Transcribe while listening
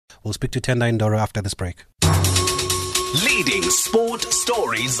We'll speak to Tendai Ndoro after this break. Leading sport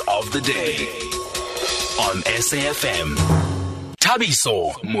stories of the day on SAFM.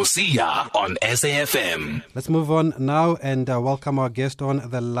 Thabiso Mosia on SAFM. Let's move on now and welcome our guest on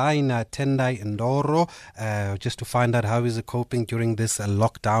the line, Tendai Ndoro, just to find out how he's coping during this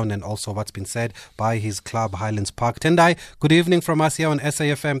lockdown and also what's been said by his club, Highlands Park. Tendai, good evening from us here on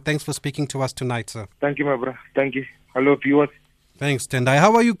SAFM. Thanks for speaking to us tonight, sir. Thank you, my brother. Thank you. Hello, viewers. Thanks, Tendai.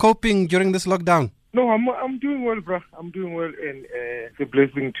 How are you coping during this lockdown? No, I'm doing well, bro. I'm doing well, and it's a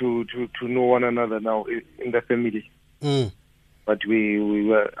blessing to know one another now in the family. But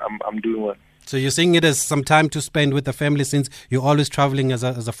I'm doing well. So you're seeing it as some time to spend with the family since you're always traveling as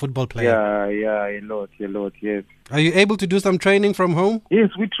a football player? Yeah, a lot, yes. Are you able to do some training from home? Yes,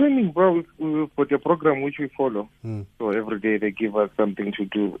 we're training, bro. We've got a program which we follow. So every day they give us something to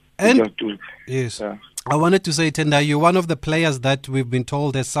do. And just do. Yes. Yeah. I wanted to say, Tendai, you're one of the players that we've been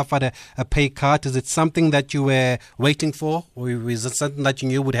told has suffered a pay cut. Is it something that you were waiting for, or is it something that you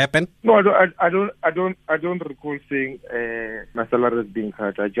knew would happen? No, I don't recall saying my salary is being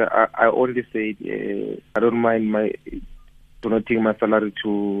cut. I only said I don't mind donating my salary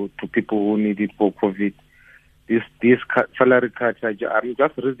to people who need it for COVID. This salary cut, I'm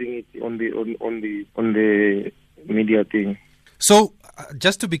just reading it on the media thing. So,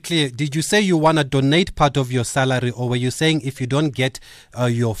 just to be clear, did you say you want to donate part of your salary, or were you saying if you don't get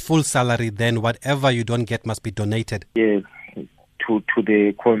your full salary, then whatever you don't get must be donated? Yes, to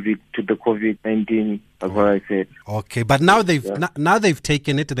the COVID-19, that's what I said. Okay, but now they've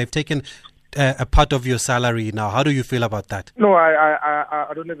taken it. They've taken a part of your salary now. How do you feel about that? No, I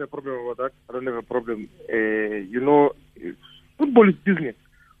don't have a problem about that. I don't have a problem. Football is business.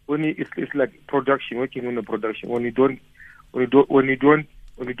 It's like production, working on the production. When you don't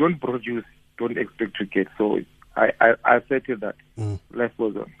produce, don't expect to get. So I said to that. Life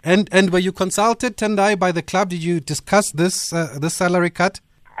goes on. And were you consulted, Tendai, by the club? Did you discuss this salary cut?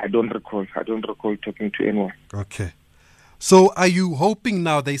 I don't recall talking to anyone. Okay. So are you hoping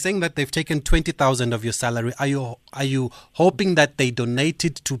now? They're saying that they've taken 20,000 of your salary. Are you hoping that they donate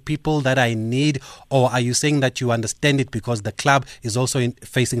it to people that are in need, or are you saying that you understand it because the club is also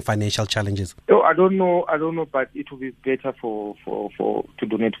facing financial challenges? No, I don't know, but it will be better for to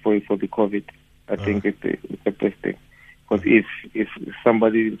donate for the COVID. I think it's the best thing, because if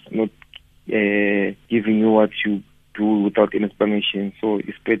somebody is not giving you what you do without any permission, so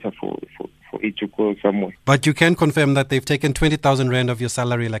it's better for it to go somewhere. But you can confirm that they've taken 20,000 rand of your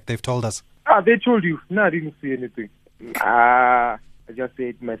salary, like they've told us. They told you. No, I didn't see anything. I just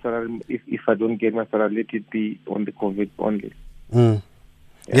said my salary. If I don't get my salary, let it be on the COVID only.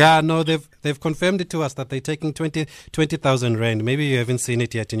 Yeah, no, they've confirmed it to us that they're taking 20,000 rand. Maybe you haven't seen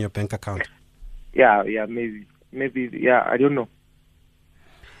it yet in your bank account. Yeah, maybe. Yeah, I don't know.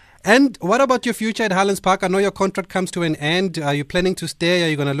 And what about your future at Highlands Park? I know your contract comes to an end. Are you planning to stay? Are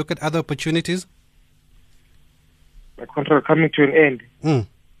you going to look at other opportunities? My contract coming to an end.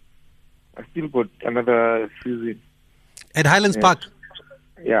 I still got another season. At Highlands Park?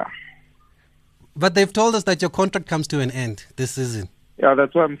 Yeah. But they've told us that your contract comes to an end this season. Yeah,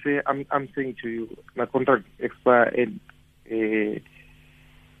 that's what I'm saying. I'm saying to you, my contract expires in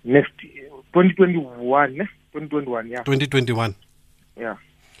next 2021. 2021, yeah. 2021. Yeah.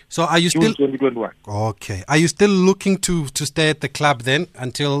 So are you still 2021? Okay. Are you still looking to stay at the club then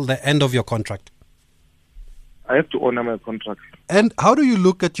until the end of your contract? I have to honor my contract. And how do you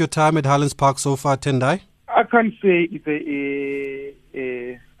look at your time at Highlands Park so far, Tendai? I can't say it's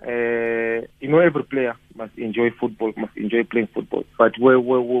every player must enjoy football, must enjoy playing football. But when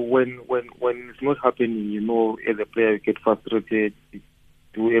it's not happening, as a player you get frustrated.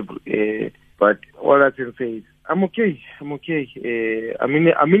 But all I can say is I'm okay. I'm in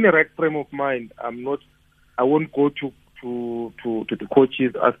the right frame of mind. I won't go to the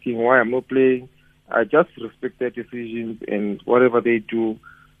coaches asking why I'm not playing. I just respect their decisions, and whatever they do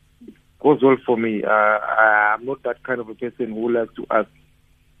goes well for me. I'm not that kind of a person who likes to ask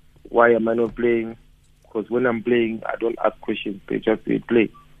why am I not playing, because when I'm playing, I don't ask questions. They just say play.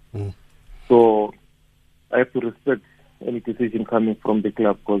 So I have to respect any decision coming from the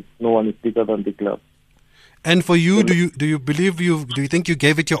club, because no one is bigger than the club. And for you, do you believe do you think you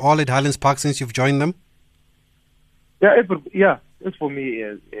gave it your all at Highlands Park since you've joined them? Yeah. As for me,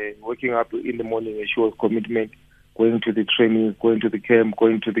 waking up in the morning, it shows commitment. Going to the training, going to the camp,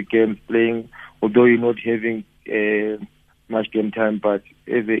 going to the games, playing. Although you're not having much game time, but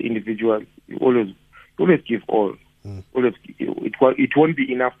as an individual, you always give all. It won't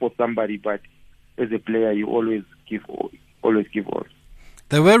be enough for somebody, but as a player, you always give all.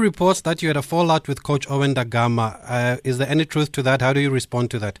 There were reports that you had a fallout with Coach Owen Dagama. Is there any truth to that? How do you respond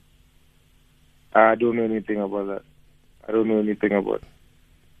to that? I don't know anything about that. I don't know anything about it.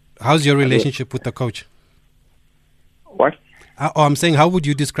 How's your relationship with the coach? What? I'm saying, how would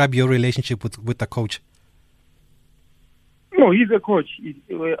you describe your relationship with the coach? No, he's a coach.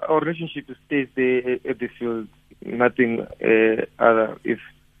 Our relationship stays there at the field. Nothing other. If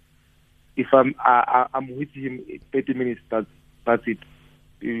I'm with him 30 minutes, that's it.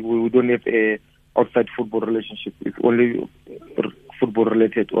 We don't have a outside football relationship. It's only football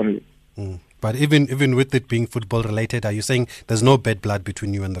related only. But even with it being football related, are you saying there's no bad blood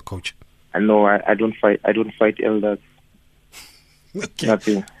between you and the coach? No, I don't fight. I don't fight elders. Okay.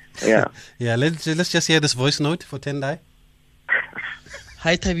 Nothing. Yeah. Yeah. Let's just hear this voice note for Tendai.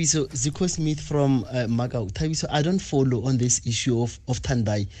 Hi Thabiso, Zico Smith from Magau. Thabiso, I don't follow on this issue of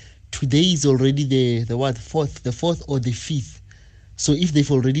Tendai. Today is already the fourth or the fifth. So if they've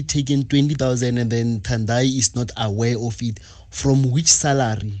already taken 20,000 and then Tendai is not aware of it, from which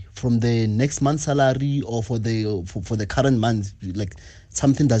salary? From the next month's salary or for the current month? Like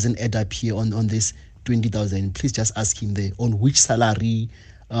something doesn't add up here on this 20,000. Please just ask him there on which salary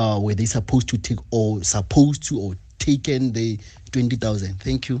were they supposed to take or taken the 20,000.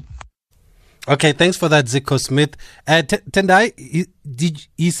 Thank you. Okay, thanks for that, Zico Smith. Tendai,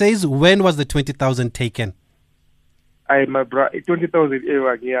 he says, when was the 20,000 taken? My brother, 20,000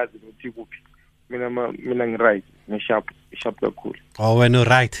 mina right, sharp cool. Oh, when you're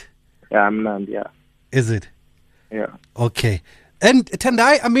right. Yeah, I'm not. Yeah. Is it? Yeah. Okay. And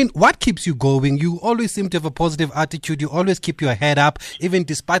Tendai, I mean, what keeps you going? You always seem to have a positive attitude. You always keep your head up, even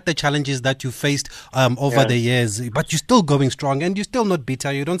despite the challenges that you faced over the years. But you're still going strong, and you're still not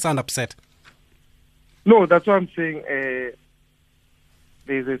bitter. You don't sound upset. No, that's what I'm saying.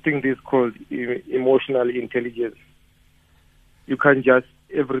 There's a thing that's called emotional intelligence. You can't just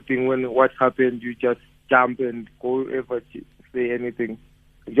everything when what happened, you just jump and go ever say anything.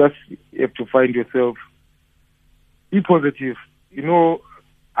 You just have to find yourself. Be positive. You know,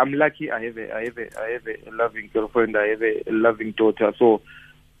 I'm lucky. I have a loving girlfriend. I have a loving daughter. So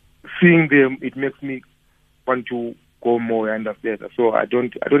seeing them, it makes me want to go more and understand. So I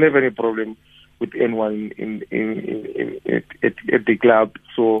don't have any problem with anyone at the club.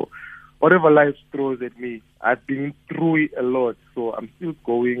 So whatever life throws at me, I've been through it a lot. So I'm still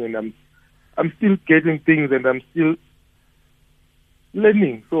going and I'm still getting things and I'm still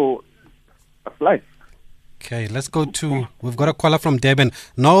learning. So that's life. Okay, let's go to, we've got a caller from Durban.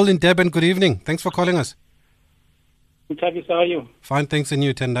 Noel in Durban, good evening. Thanks for calling us. Tavis, how are you? Fine, thanks. And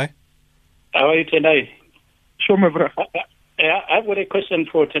you, Tendai? How are you, Tendai? Sure, my brother. I've got a question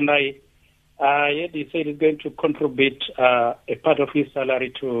for Tendai. He said he's going to contribute a part of his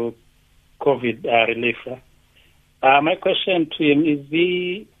salary to COVID relief. My question to him is: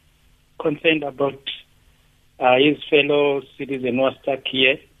 he concerned about his fellow citizen who are stuck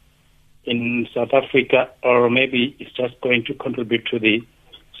here in South Africa, or maybe it's just going to contribute to the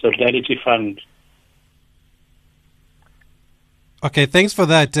Solidarity Fund? Okay, thanks for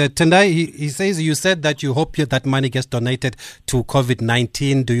that. Tendai, he says you said that you hope that money gets donated to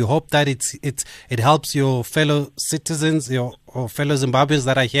COVID-19. Do you hope that it helps your fellow citizens, or fellow Zimbabweans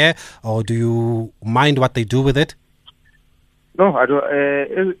that are here, or do you mind what they do with it? No, I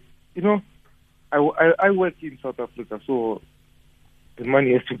don't. You know, I work in South Africa, so the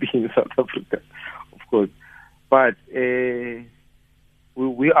money has to be in South Africa, of course. But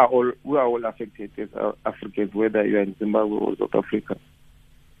we are all affected as Africans, whether you are in Zimbabwe or South Africa.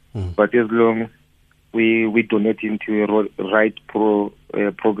 But as long we donate into the right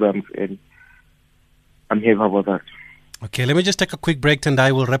programs, and I'm happy about that. Okay, let me just take a quick break,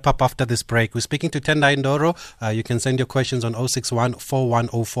 Tendai. We'll wrap up after this break. We're speaking to Tendai Ndoro. You can send your questions on 061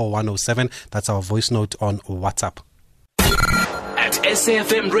 4104 107. That's our voice note on WhatsApp. At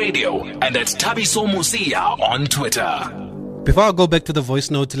SAFM Radio and at Thabiso Mosia on Twitter. Before I go back to the voice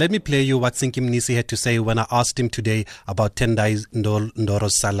note, let me play you what Sinki Mnisi had to say when I asked him today about Tendai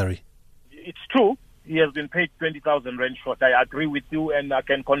Ndoro's salary. It's true. He has been paid 20,000 rand short. I agree with you, and I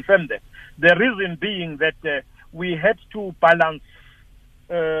can confirm that. The reason being that we had to balance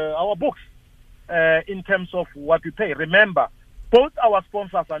our books in terms of what we pay. Remember, both our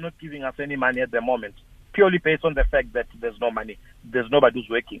sponsors are not giving us any money at the moment, purely based on the fact that there's no money. There's nobody who's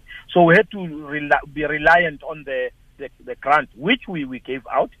working. So we had to be reliant on the grant, which we gave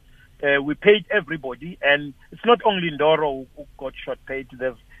out. We paid everybody, and it's not only Ndoro who got short paid.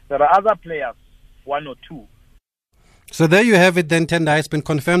 There are other players, one or two. So there you have it then, Tendai. It's been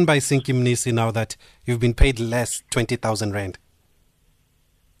confirmed by Sinki Mnisi now that you've been paid less 20,000 rand.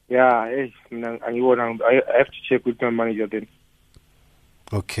 Yeah, I have to check with my manager then.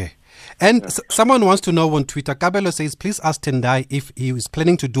 Okay. And someone wants to know on Twitter, Kabelo says, please ask Tendai if he is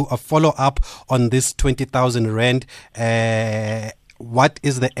planning to do a follow-up on this 20,000 rand. What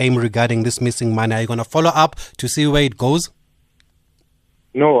is the aim regarding this missing money? Are you going to follow up to see where it goes?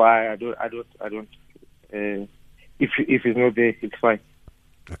 No, I don't. If it's not there, it's fine.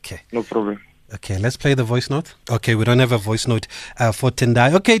 Okay. No problem. Okay, let's play the voice note. Okay, we don't have a voice note for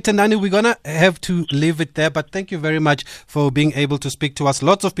Tendai. Okay, Tendani, we're going to have to leave it there, but thank you very much for being able to speak to us.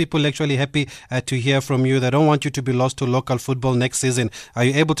 Lots of people actually happy to hear from you. They don't want you to be lost to local football next season. Are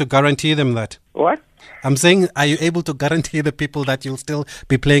you able to guarantee them that? What? I'm saying, are you able to guarantee the people that you'll still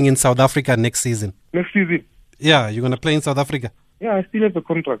be playing in South Africa next season? Next season? Yeah, you're going to play in South Africa? Yeah, I still have a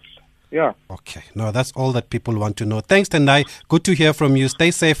contract. Yeah. Okay, no, that's all that people want to know. Thanks, Tendai. Good to hear from you.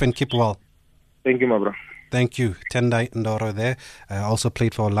 Stay safe and keep well. Thank you, my bro. Thank you. Tendai Ndoro there. Also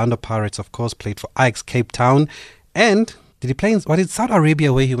played for Orlando Pirates, of course. Played for Ajax Cape Town. And did he play in, what is Saudi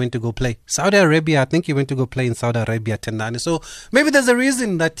Arabia where he went to go play? Saudi Arabia, I think he went to go play in Saudi Arabia, Tendai. So maybe there's a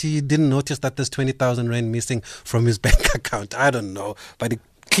reason that he didn't notice that there's 20,000 rand missing from his bank account. I don't know. But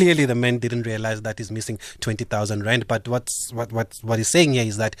clearly the man didn't realize that he's missing 20,000 rand. But what he's saying here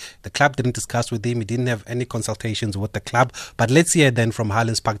is that the club didn't discuss with him. He didn't have any consultations with the club. But let's hear then from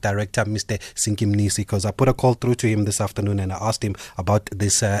Highlands Park director, Mr. Sinki Mnisi, because I put a call through to him this afternoon and I asked him about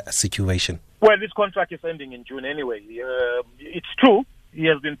this situation. Well, this contract is ending in June anyway. It's true. He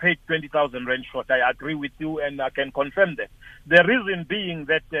has been paid 20,000 rand short. I agree with you and I can confirm that. The reason being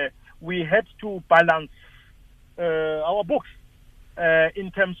that we had to balance our books in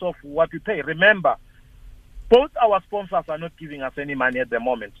terms of what we pay. Remember, both our sponsors are not giving us any money at the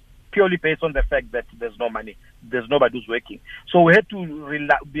moment, purely based on the fact that there's no money. There's nobody who's working. So we had to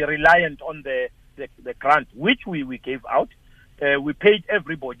be reliant on the grant, which we gave out. We paid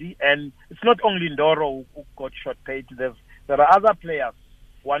everybody, and it's not only Ndoro who got short paid. There are other players,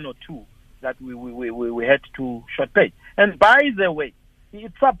 one or two, that we had to short pay. And by the way,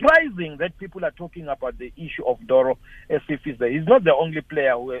 it's surprising that people are talking about the issue of Ndoro as if he's not the only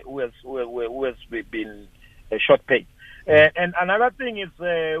player who has been short paid. And another thing is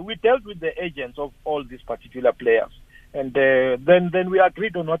we dealt with the agents of all these particular players, and then we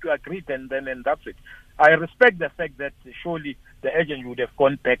agreed on what we agreed, and that's it. I respect the fact that surely the agent would have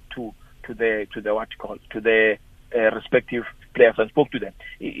gone back to the respective players and spoke to them.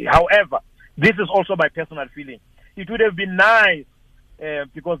 However, this is also my personal feeling. It would have been nice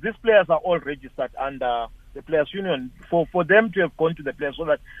because these players are all registered under the Players Union, for them to have gone to the players so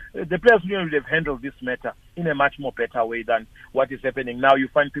that the Players Union would have handled this matter in a much more better way than what is happening now. You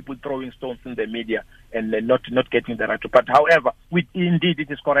find people throwing stones in the media and not getting the right to. But however, indeed it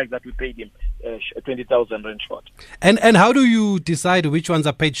is correct that we paid him 20,000 rand short. And how do you decide which ones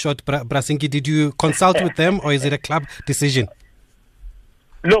are paid short, Brasinki? Did you consult with them or is it a club decision?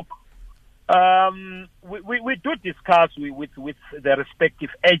 Look, we do discuss with the respective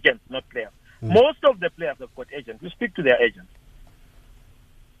agents, not players. Most of the players have got agents. We speak to their agents.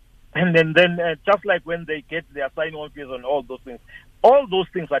 And then just like when they get their sign-on fees and all those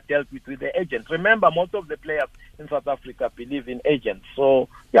things are dealt with the agents. Remember, most of the players in South Africa believe in agents. So,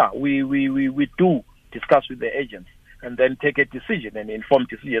 yeah, we do discuss with the agents and then take a decision, an informed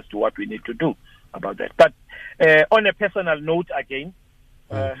decision as to what we need to do about that. But on a personal note, again,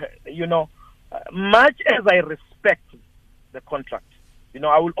 much as I respect the contract,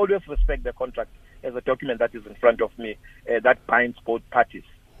 I will always respect the contract as a document that is in front of me that binds both parties.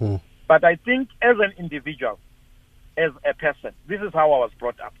 But I think as an individual, as a person, this is how I was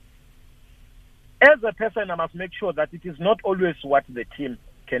brought up. As a person, I must make sure that it is not always what the team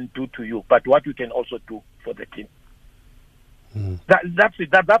can do to you, but what you can also do for the team. That's it.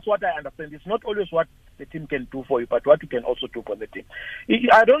 That's what I understand. It's not always what the team can do for you, but what you can also do for the team.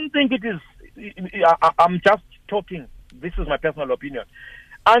 I don't think it is. I'm just talking. This is my personal opinion.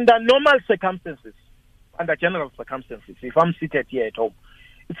 Under normal circumstances, under general circumstances, if I'm seated here at home,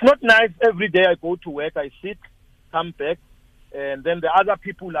 it's not nice every day I go to work, I sit, come back, and then the other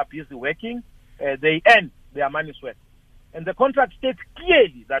people are busy working, they earn their money's worth. And the contract states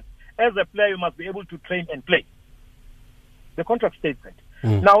clearly that as a player you must be able to train and play. The contract states that.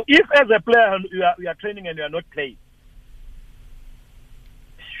 Now, if as a player you are training and you are not playing,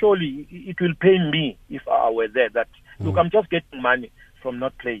 surely it will pain me if I were there that, look, I'm just getting money from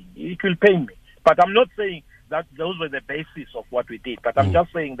not playing. It will pain me. But I'm not saying that those were the basis of what we did. But I'm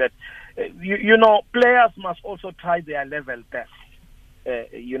just saying that, players must also try their level best.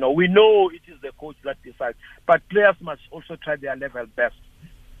 We know it is the coach that decides. But players must also try their level best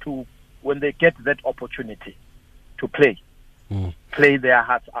to, when they get that opportunity to play their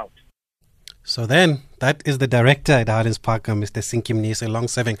hearts out. So then, that is the director at Highlands Park, Mr. Sinki Mnisi, a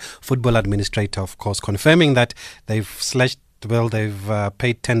long-serving football administrator, of course, confirming that they've paid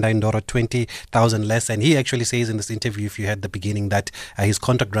Tendai Ndoro 20,000 less. And he actually says in this interview, if you had the beginning, that his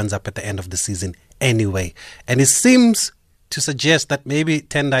contract runs up at the end of the season anyway. And it seems to suggest that maybe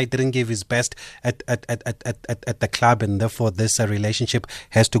Tendai didn't give his best at the club, and therefore this relationship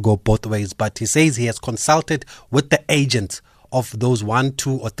has to go both ways. But he says he has consulted with the agents of those 1,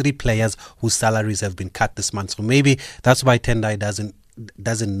 2 or 3 players whose salaries have been cut this month. So maybe that's why Tendai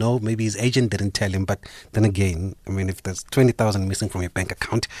doesn't know. Maybe his agent didn't tell him. But then again, I mean, if there's 20,000 missing from your bank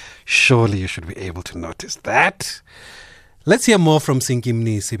account, surely you should be able to notice that. Let's hear more from Sinki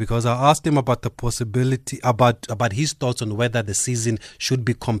Mnisi, because I asked him about the possibility, about his thoughts on whether the season should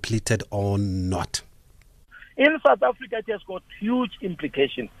be completed or not. In South Africa, it has got huge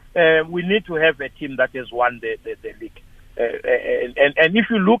implications. We need to have a team that has won the league. And if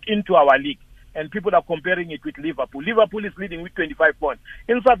you look into our league, and people are comparing it with Liverpool is leading with 25 points.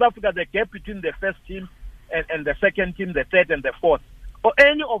 In South Africa, the gap between the first team and the second team, the third and the fourth, or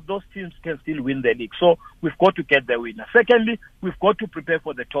any of those teams can still win the league. So we've got to get the winner. Secondly, we've got to prepare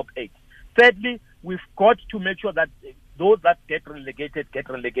for the top 8. Thirdly, we've got to make sure that those that get relegated, get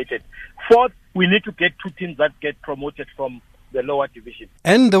relegated. Fourth, we need to get 2 teams that get promoted from the lower division.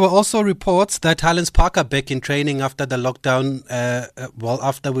 And there were also reports that Highlands Park are back in training after the lockdown,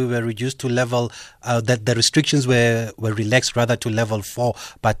 after we were reduced to level, that the restrictions were relaxed rather to level 4.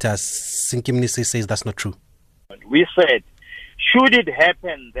 But Sinki Mnisi says that's not true. We said, should it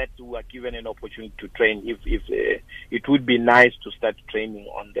happen that we are given an opportunity to train, if it would be nice to start training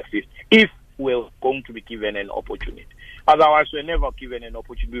on the 5th, if we're going to be given an opportunity. Otherwise, we're never given an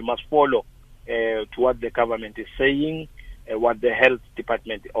opportunity. We must follow to what the government is saying, what the health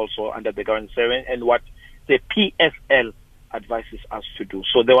department also under the government 7, and what the PSL advises us to do.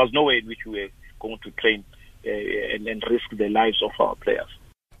 So there was no way in which we were going to train and risk the lives of our players.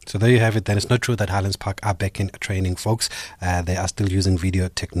 So there you have it then. It's not true that Highlands Park are back in training, folks. They are still using video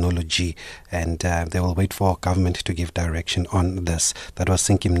technology, and they will wait for government to give direction on this. That was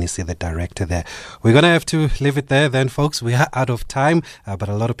Sinki Mnisi, the director there. We're going to have to leave it there then, folks. We are out of time, but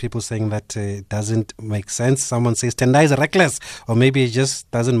a lot of people saying that it doesn't make sense. Someone says Tendai is reckless, or maybe he just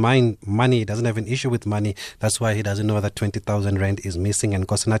doesn't mind money. He doesn't have an issue with money. That's why he doesn't know that 20,000 rand is missing. And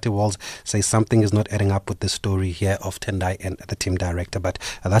Kosanati Walls says something is not adding up with the story here of Tendai and the team director. But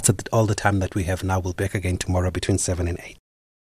that's all the time that we have now. We'll be back again tomorrow between 7 and 8.